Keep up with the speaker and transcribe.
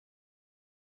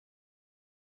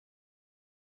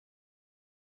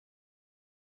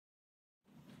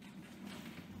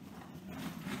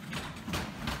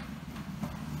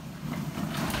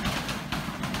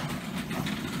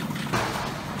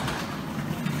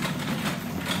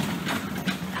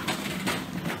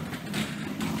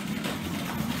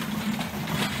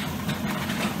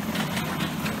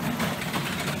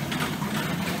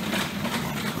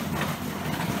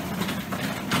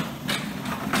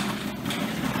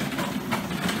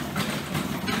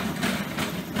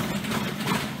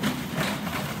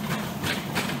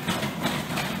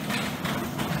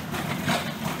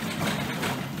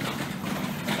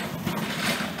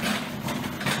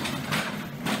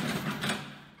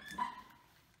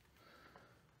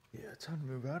time to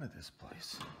move out of this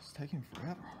place. It's taking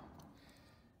forever.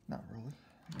 Not really.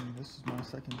 I mean, this is my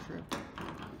second trip.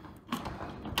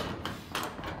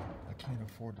 I can't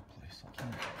afford the place. I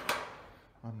can't.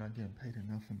 I'm not getting paid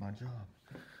enough in my job.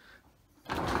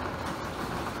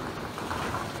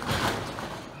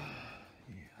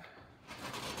 Yeah.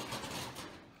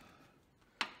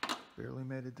 Barely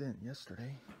made a dent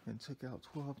yesterday and took out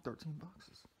 12, 13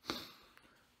 boxes.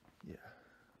 Yeah.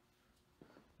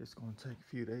 It's going to take a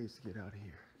few days to get out of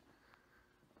here.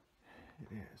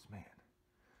 It is, man.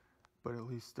 But at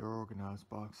least they're organized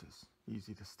boxes.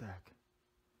 Easy to stack.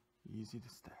 Easy to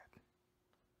stack.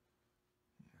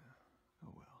 Yeah.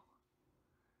 Oh well.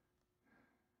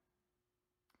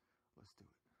 Let's do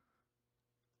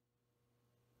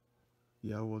it.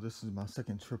 Yeah, well, this is my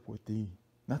second trip with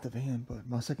not the van, but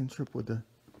my second trip with the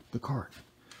cart.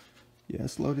 Yeah,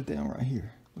 it's loaded down right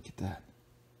here. Look at that.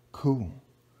 Cool.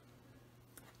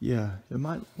 Yeah, it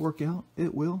might work out.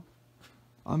 It will.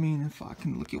 I mean, if I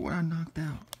can look at what I knocked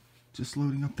out. Just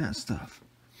loading up that stuff.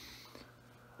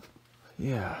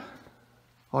 Yeah.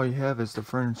 All you have is the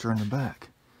furniture in the back,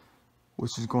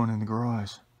 which is going in the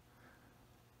garage.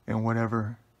 And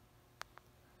whatever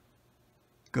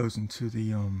goes into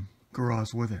the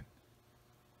garage with it.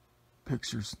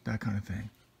 Pictures, that kind of thing.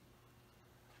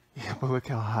 Yeah, but look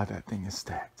how high that thing is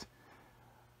stacked.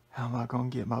 How am I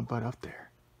going to get my butt up there?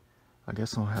 I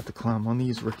guess I'll have to climb on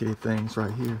these rickety things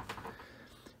right here.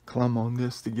 Climb on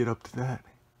this to get up to that.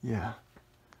 Yeah.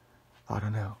 I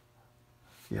don't know.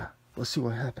 Yeah. Let's see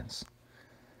what happens.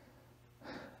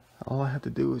 All I have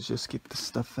to do is just get this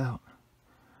stuff out.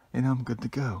 And I'm good to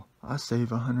go. I save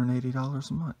 $180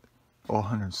 a month. Or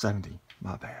 $170.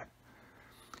 My bad.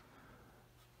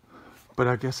 But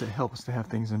I guess it helps to have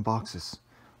things in boxes.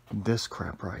 This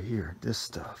crap right here. This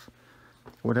stuff.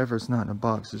 Whatever's not in a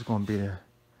box is going to be the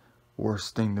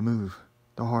worst thing to move.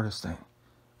 The hardest thing.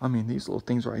 I mean, these little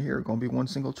things right here are going to be one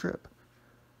single trip.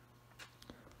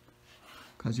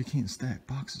 Because you can't stack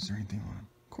boxes or anything on them.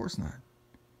 Of course not.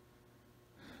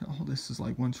 All this is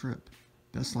like one trip.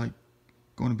 That's like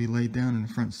going to be laid down in the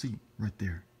front seat right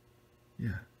there.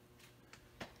 Yeah.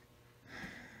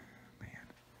 Man.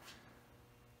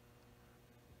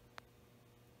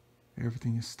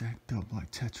 Everything is stacked up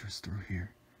like Tetris through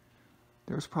here.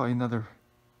 There's probably another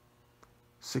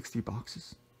 60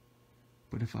 boxes.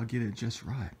 But if I get it just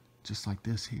right, just like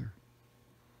this here,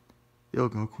 it'll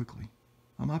go quickly.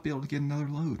 I might be able to get another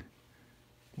load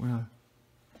when I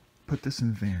put this in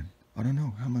the van. I don't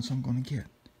know how much I'm going to get.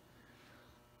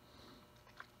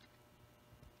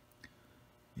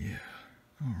 Yeah,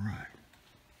 all right.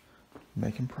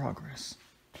 Making progress.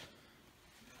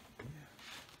 Yeah.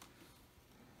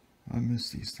 I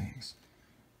miss these things.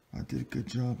 I did a good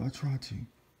job. I tried to.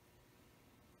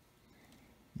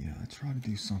 Yeah, I tried to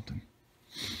do something.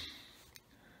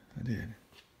 I did.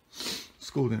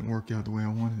 School didn't work out the way I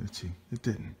wanted it to. It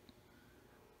didn't.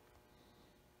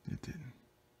 It didn't.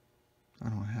 I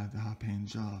don't have the high-paying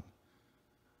job.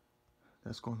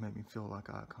 That's going to make me feel like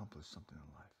I accomplished something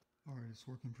in life. Alright, it's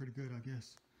working pretty good, I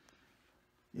guess.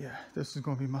 Yeah, this is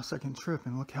going to be my second trip,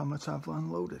 and look how much I've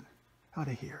unloaded out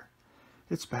of here.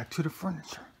 It's back to the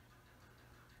furniture.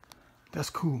 That's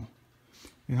cool.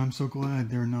 And I'm so glad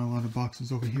there are not a lot of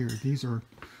boxes over here. These are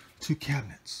 2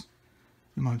 cabinets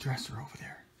in my dresser over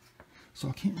there. So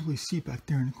I can't really see back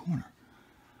there in the corner.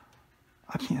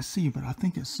 I can't see, but I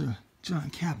think it's a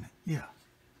giant cabinet. Yeah.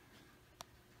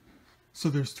 So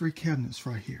there's 3 cabinets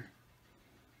right here.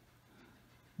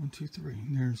 1, 2, 3.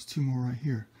 And there's 2 more right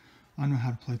here. I know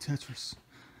how to play Tetris.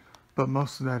 But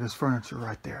most of that is furniture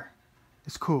right there.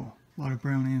 It's cool. A lot of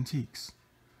brown antiques.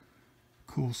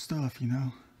 Cool stuff, you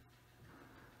know.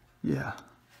 Yeah.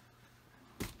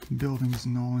 Buildings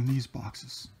and all in these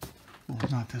boxes. Well,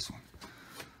 not this one.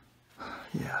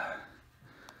 Yeah.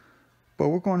 But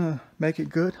we're going to make it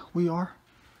good. We are.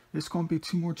 It's going to be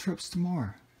 2 more trips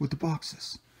tomorrow with the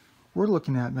boxes. We're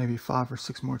looking at maybe 5 or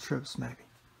 6 more trips, maybe.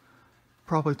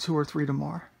 Probably 2 or 3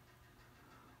 tomorrow.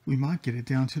 We might get it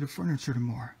down to the furniture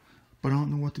tomorrow. But I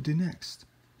don't know what to do next.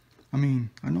 I mean,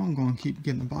 I know I'm going to keep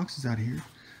getting the boxes out of here.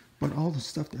 But all the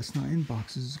stuff that's not in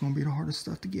boxes is going to be the hardest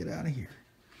stuff to get out of here.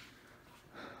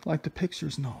 Like the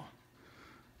pictures and all.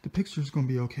 The pictures going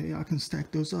to be okay. I can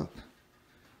stack those up.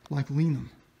 Like lean them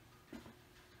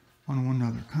on one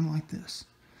another. Kind of like this.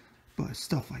 But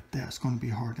stuff like that's going to be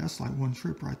hard. That's like one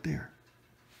trip right there.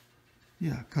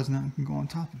 Yeah, because now I can go on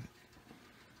top of it.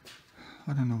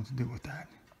 I don't know what to do with that.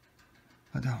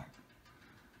 I don't.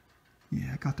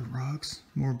 Yeah, I got the rugs.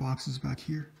 More boxes back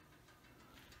here.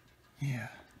 Yeah.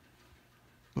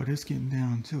 But it's getting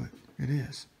down to it. It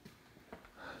is.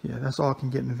 Yeah, that's all I can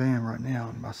get in the van right now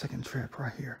on my second trip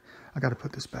right here. I got to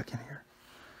put this back in here.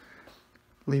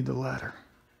 Leave the ladder.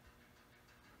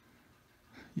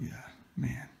 Yeah,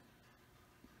 man.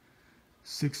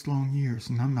 6 long years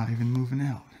and I'm not even moving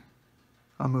out.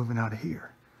 I'm moving out of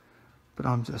here. But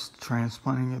I'm just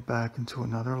transplanting it back into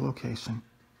another location.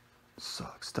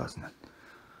 Sucks, doesn't it?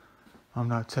 I'm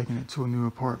not taking it to a new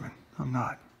apartment. I'm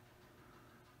not.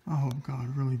 I hope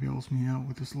God really bails me out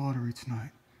with this lottery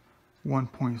tonight.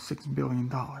 $1.6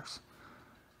 billion.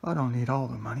 I don't need all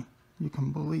the money. You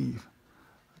can believe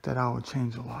that I would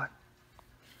change a lot.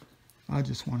 I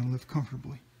just want to live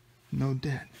comfortably. No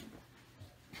debt.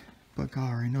 But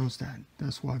God already knows that.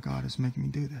 That's why God is making me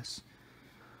do this.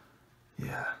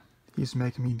 Yeah, He's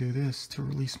making me do this to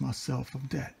release myself of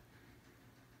debt.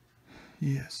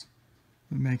 He is.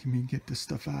 He's making me get this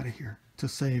stuff out of here to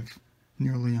save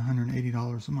nearly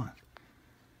 $180 a month.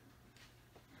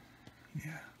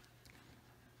 Yeah.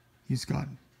 He's got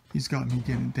me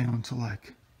getting down to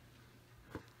like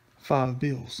 5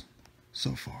 bills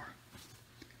so far.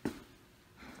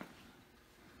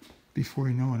 Before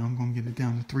you know it, I'm going to get it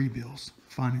down to 3 bills.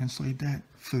 Financially, debt,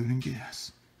 food, and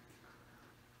gas.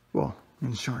 Well,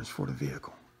 insurance for the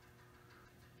vehicle.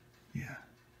 Yeah.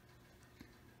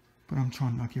 But I'm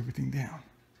trying to knock everything down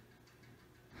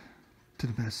to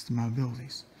the best of my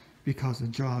abilities because the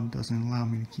job doesn't allow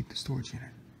me to keep the storage unit.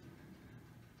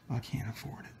 I can't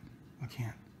afford it. I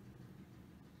can't.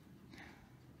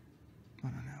 I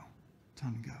don't know.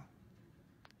 Time to go.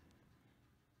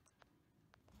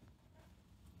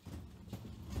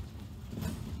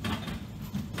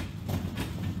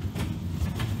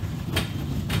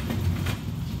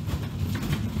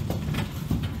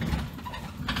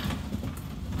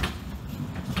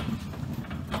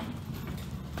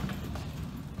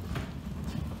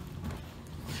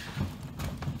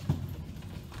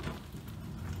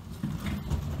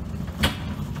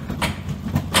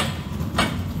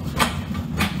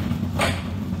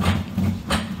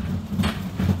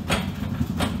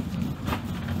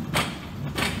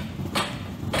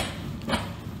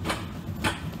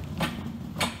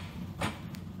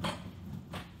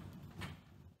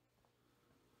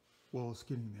 Well, it's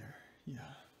getting there. Yeah.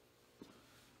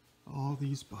 All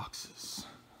these boxes.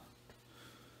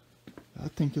 I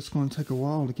think it's going to take a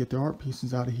while to get the art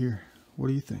pieces out of here. What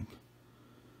do you think?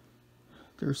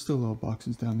 There's still little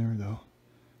boxes down there, though.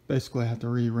 Basically, I have to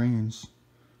rearrange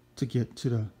to get to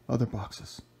the other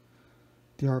boxes.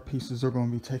 The art pieces are going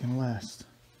to be taken last.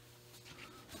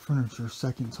 Furniture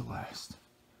second to last.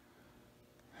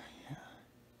 Yeah.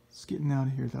 It's getting out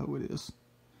of here, though, it is.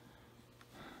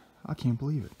 I can't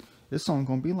believe it. It's only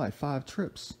going to be like 5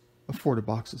 trips. 40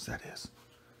 boxes, that is.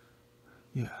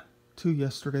 Yeah. 2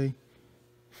 yesterday.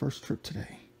 First trip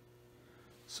today.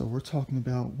 So we're talking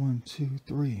about 1, 2,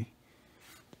 3.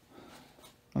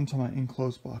 I'm talking about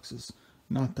enclosed boxes.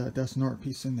 Not that. That's an art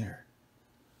piece in there.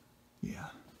 Yeah.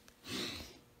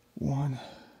 1,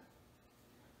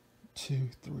 2,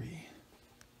 3,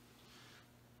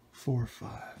 4, 5,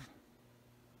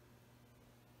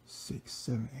 6,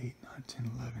 7, 8, 9,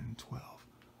 10, 11, 12.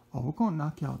 Oh, we're going to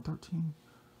knock out 13.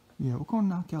 Yeah, we're going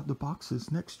to knock out the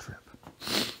boxes next trip.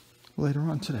 Later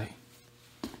on today.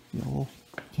 Yeah, well,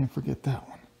 can't forget that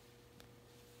one.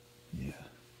 Yeah.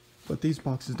 But these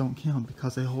boxes don't count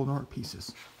because they hold art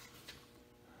pieces.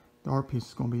 The art piece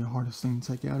is going to be the hardest thing to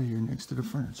take out of here next to the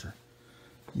furniture.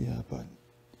 Yeah, but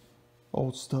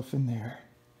old stuff in there.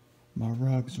 My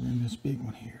rugs are in this big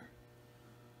one here.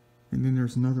 And then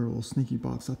there's another little sneaky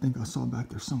box I think I saw back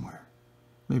there somewhere.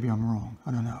 Maybe I'm wrong.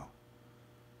 I don't know.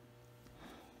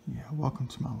 Yeah, welcome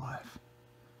to my life.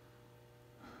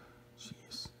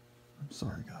 Jeez. I'm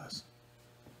sorry, guys.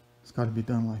 It's got to be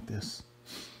done like this.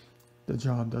 The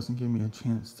job doesn't give me a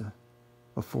chance to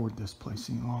afford this place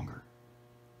any longer.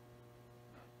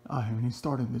 I haven't even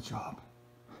started the job.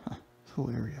 It's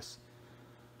hilarious.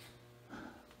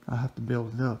 I have to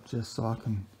build it up just so I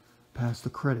can pass the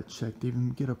credit check to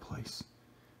even get a place.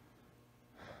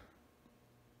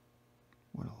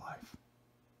 What a life.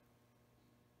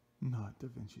 Not Da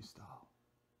Vinci style.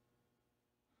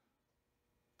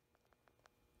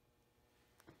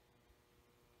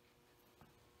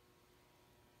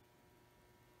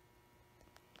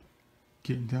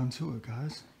 Getting down to it,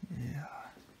 guys. Yeah.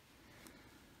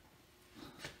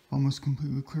 Almost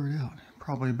completely cleared out.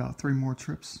 Probably about 3 more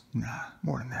trips. Nah,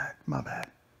 more than that. My bad.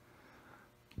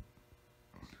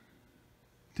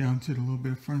 Down to the little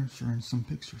bit of furniture and some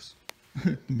pictures.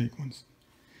 The big ones.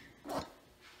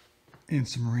 And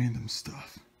some random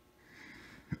stuff.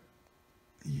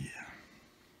 Yeah.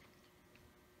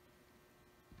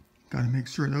 Gotta make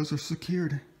sure those are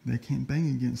secured. They can't bang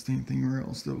against anything or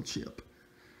else they'll chip.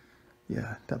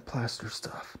 Yeah, that plaster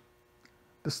stuff.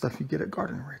 The stuff you get at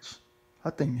Garden Ridge. I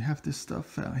think half this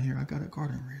stuff out here I got at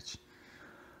Garden Ridge.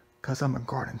 Because I'm a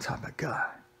garden type of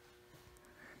guy.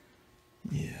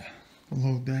 Yeah,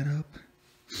 load that up.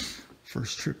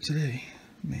 First trip today.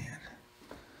 Man,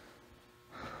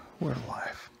 what a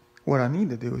life. What I need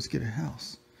to do is get a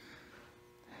house.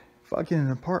 If I get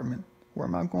an apartment, where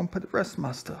am I going to put the rest of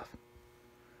my stuff?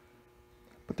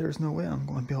 But there's no way I'm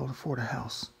going to be able to afford a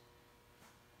house.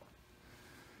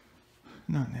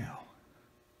 Not now.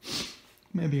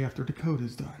 Maybe after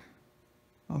Dakota's done,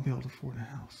 I'll be able to afford a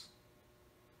house.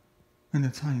 An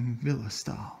Italian villa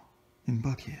style in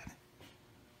Buckhead.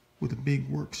 With a big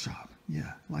workshop.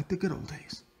 Yeah, like the good old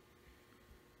days.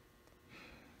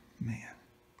 Man.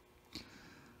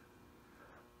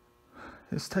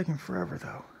 It's taking forever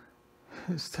though.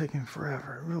 It's taking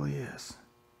forever. It really is.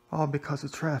 All because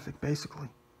of traffic, basically.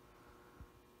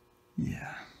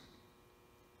 Yeah.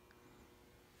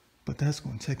 But that's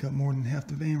going to take up more than half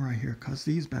the van right here because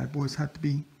these bad boys have to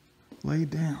be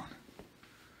laid down.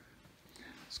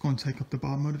 It's going to take up the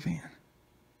bottom of the van.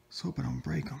 Let's hope I don't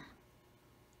break them.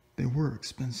 They were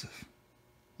expensive.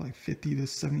 Like $50 to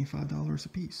 $75 a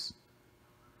piece.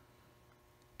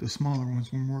 The smaller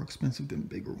ones were more expensive than the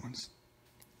bigger ones.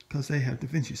 Because they have Da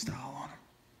Vinci style on them.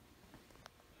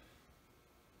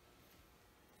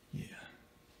 Yeah.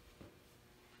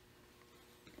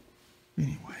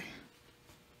 Anyway.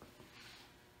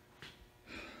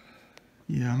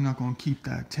 Yeah, I'm not going to keep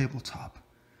that tabletop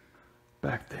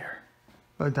back there.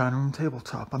 A dining room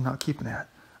tabletop. I'm not keeping that.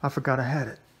 I forgot I had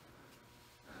it.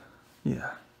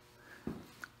 Yeah.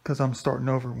 Because I'm starting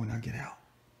over when I get out.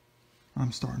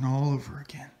 I'm starting all over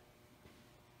again.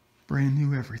 Brand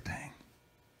new everything.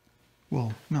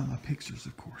 Well, not my pictures,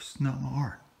 of course. Not my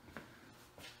art.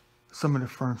 Some of the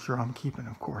furniture I'm keeping,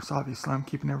 of course. Obviously, I'm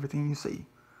keeping everything you see.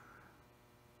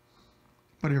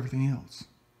 But everything else.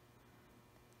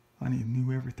 I need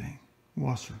new everything.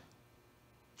 Washer.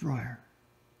 Dryer.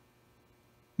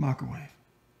 Microwave.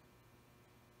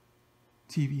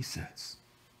 TV sets.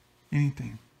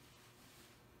 Anything.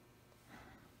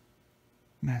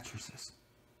 Mattresses.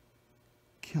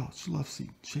 Couch, love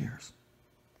seat, chairs.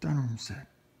 Dining room set.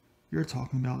 You're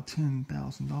talking about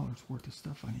 $10,000 worth of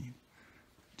stuff I need.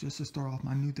 Just to start off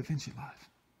my new Da Vinci life.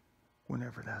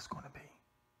 Whenever that's going to be.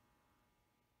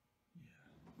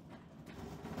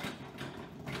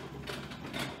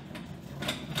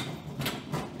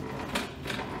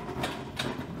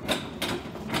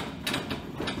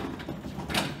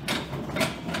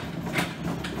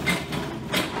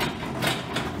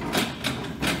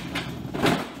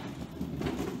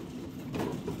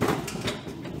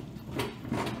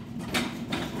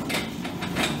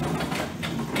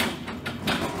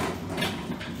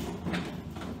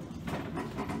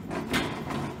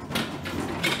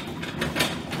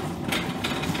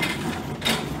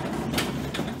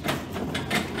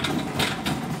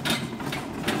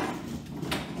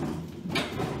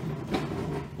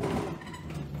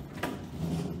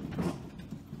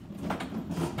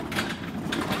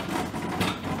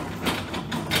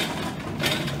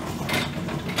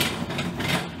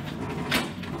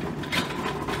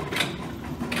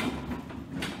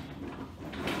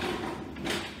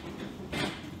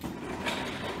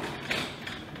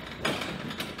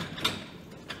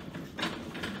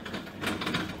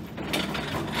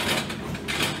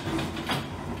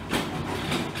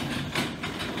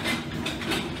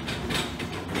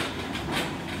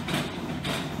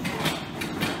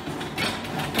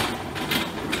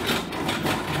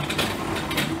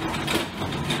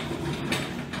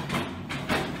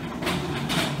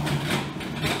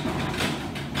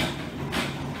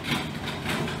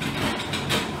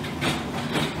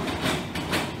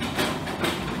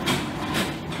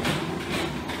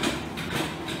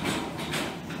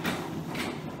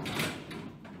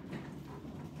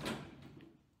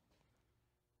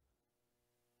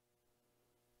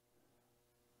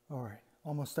 All right,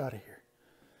 almost out of here.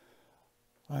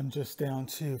 I'm just down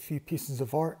to a few pieces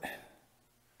of art,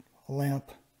 a lamp,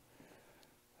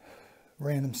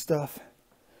 random stuff.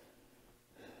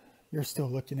 You're still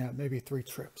looking at maybe 3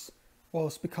 trips. Well,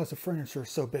 it's because the furniture is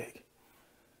so big.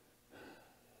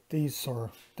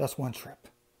 That's 1 trip.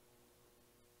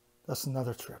 That's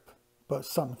another trip. But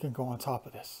something can go on top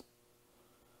of this.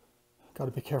 Got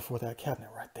to be careful with that cabinet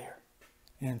right there.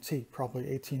 Antique, probably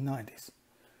 1890s.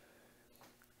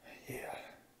 Yeah.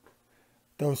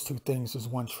 Those 2 things is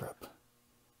 1 trip.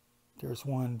 There's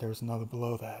one, there's another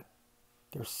below that.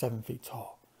 They're 7 feet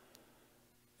tall.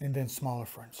 And then smaller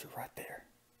furniture right there.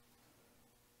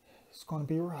 It's going to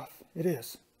be rough. It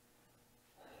is.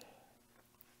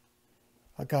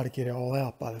 I got to get it all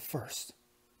out by the 1st.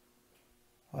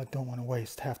 I don't want to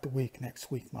waste half the week next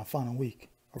week, my final week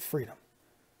of freedom,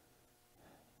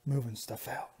 moving stuff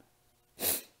out.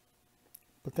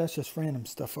 But that's just random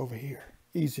stuff over here.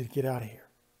 Easy to get out of here.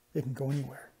 It can go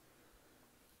anywhere.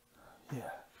 Yeah,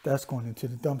 that's going into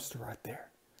the dumpster right there.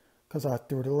 Because I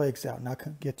threw the legs out and I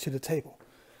couldn't get to the table.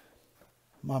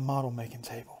 My model making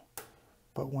table.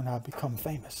 But when I become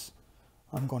famous,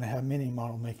 I'm going to have many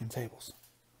model making tables.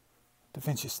 Da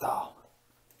Vinci style.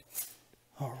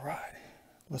 All right,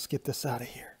 let's get this out of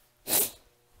here. Let's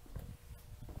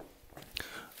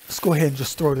go ahead and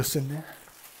just throw this in there.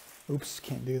 Oops,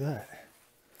 can't do that.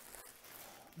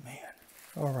 Man.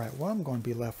 All right, well, I'm going to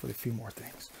be left with a few more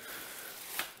things.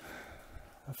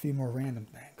 A few more random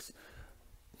things.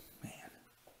 Man.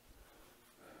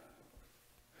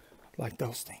 Like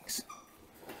those things.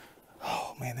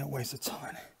 Oh, man, that weighs a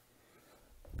ton.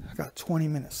 I got 20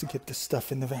 minutes to get this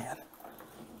stuff in the van.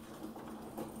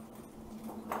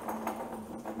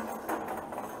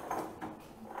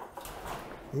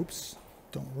 Oops,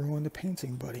 don't ruin the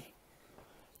painting, buddy.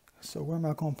 So where am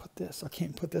I going to put this? I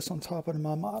can't put this on top of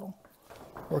my model.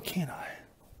 Or can I?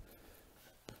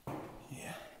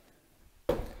 Yeah.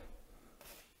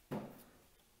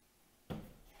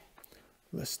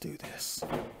 Let's do this.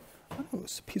 Oh,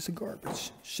 it's a piece of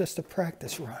garbage. It's just a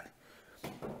practice run.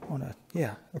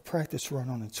 A practice run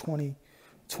on a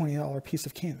 $20 piece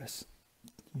of canvas.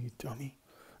 You dummy.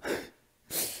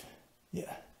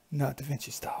 Yeah, not Da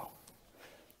Vinci style.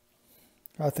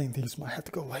 I think these might have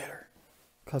to go later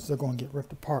because they're going to get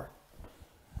ripped apart.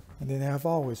 And they have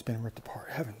always been ripped apart,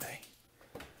 haven't they?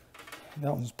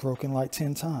 That one's broken like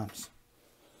 10 times.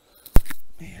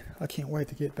 Man, I can't wait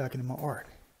to get back into my art.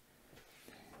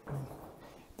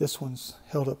 This one's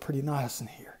held up pretty nice in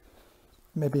here.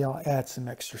 Maybe I'll add some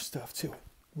extra stuff to it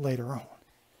later on.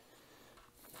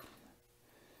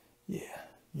 Yeah,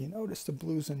 you notice the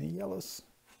blues and the yellows?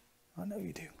 I know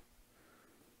you do.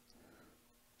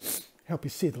 Help you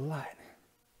see the light.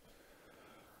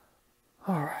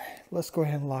 All right, let's go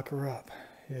ahead and lock her up.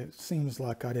 It seems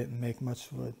like I didn't make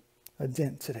much of a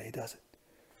dent today, does it?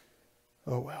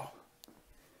 Oh well.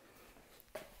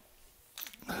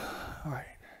 All right.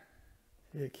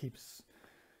 It keeps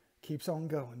on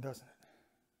going, doesn't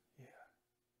it?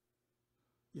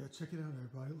 Yeah. Yeah, check it out,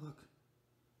 everybody. Look.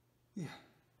 Yeah.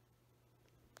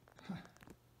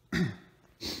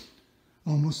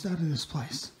 Almost out of this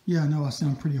place. Yeah, I know I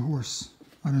sound pretty hoarse.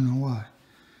 I don't know why.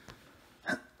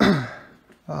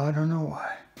 I don't know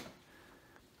why.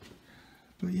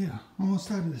 But yeah,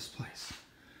 almost out of this place.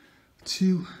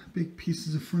 2 big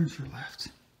pieces of furniture left.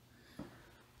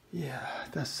 Yeah,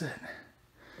 that's it.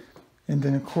 And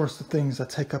then, of course, the things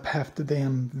that take up half the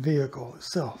damn vehicle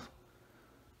itself.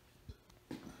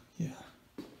 Yeah.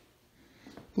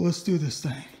 But let's do this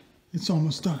thing. It's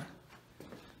almost done.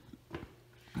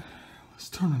 Let's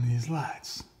turn on these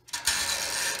lights.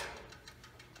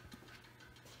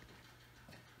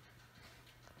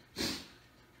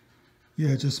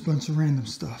 Yeah, just a bunch of random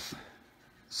stuff.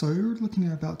 So you're looking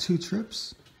at about 2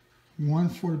 trips. 1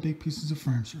 for the big pieces of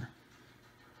furniture.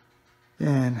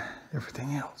 And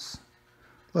everything else.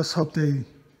 Let's hope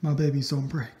my babies don't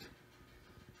break.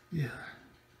 Yeah.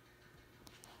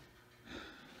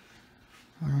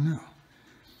 I don't know.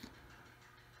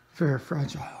 Very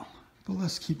fragile. But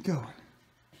let's keep going.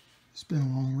 It's been a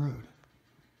long road.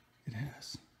 It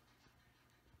has.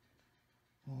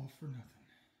 All for nothing.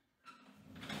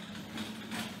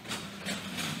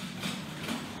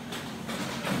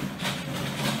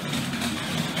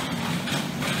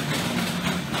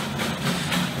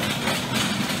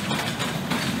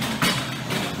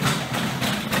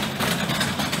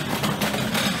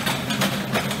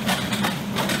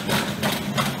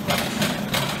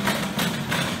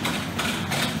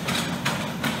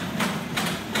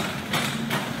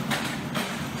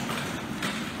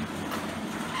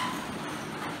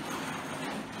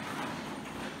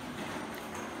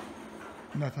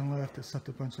 Nothing left except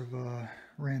a bunch of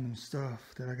random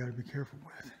stuff that I got to be careful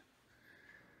with.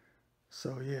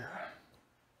 So yeah,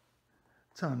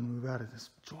 time to move out of this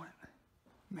joint.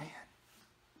 Man.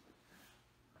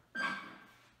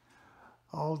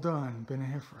 All done. Been in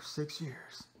here for 6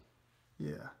 years.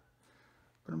 Yeah.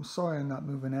 But I'm sorry I'm not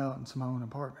moving out into my own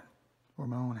apartment or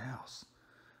my own house.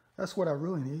 That's what I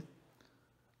really need.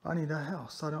 I need a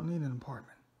house. I don't need an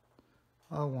apartment.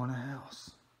 I want a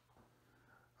house.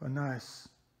 A nice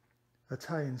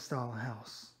Italian style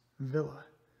house. Villa.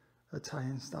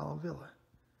 Italian style villa.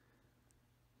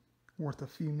 Worth a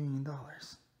few $1 million.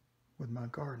 With my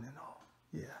garden and all.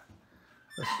 Yeah.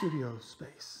 A studio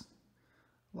space.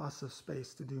 Lots of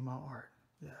space to do my art.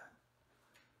 Yeah.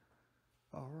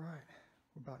 All right.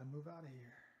 We're about to move out of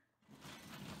here.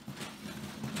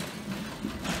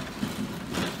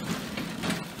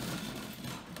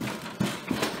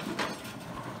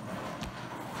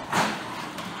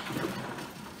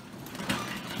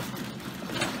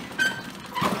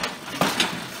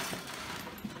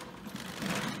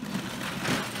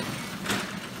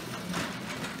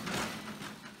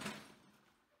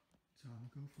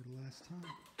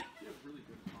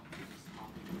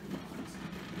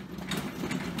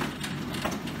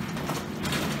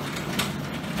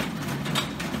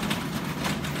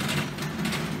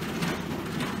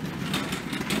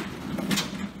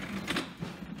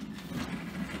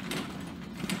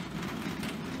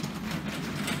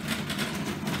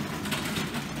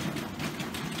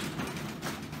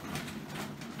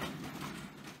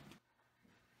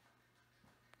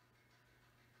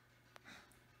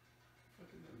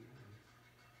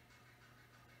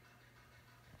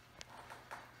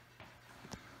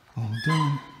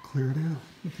 done. Clear it out.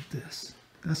 Look at this.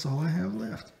 That's all I have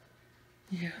left.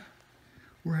 Yeah,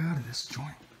 we're out of this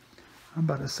joint. I'm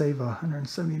about to save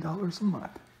 $170 a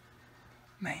month.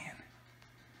 Man,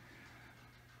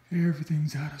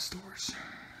 everything's out of stores.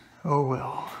 Oh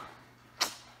well.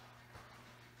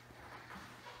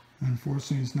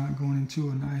 Unfortunately, it's not going into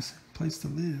a nice place to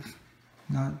live.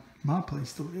 Not my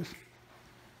place to live.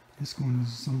 It's going to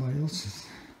somebody else's.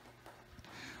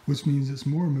 Which means it's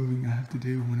more moving I have to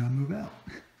do when I move out.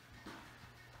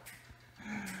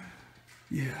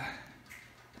 Yeah.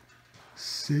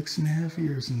 6.5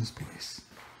 years in this place.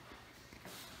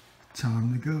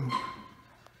 Time to go.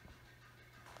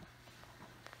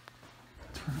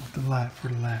 Turn off the light for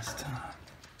the last time.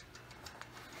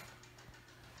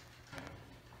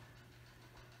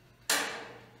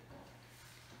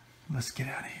 Let's get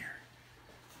out of here.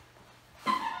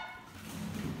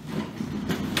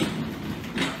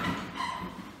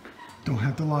 Don't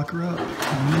have to lock her up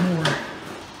anymore.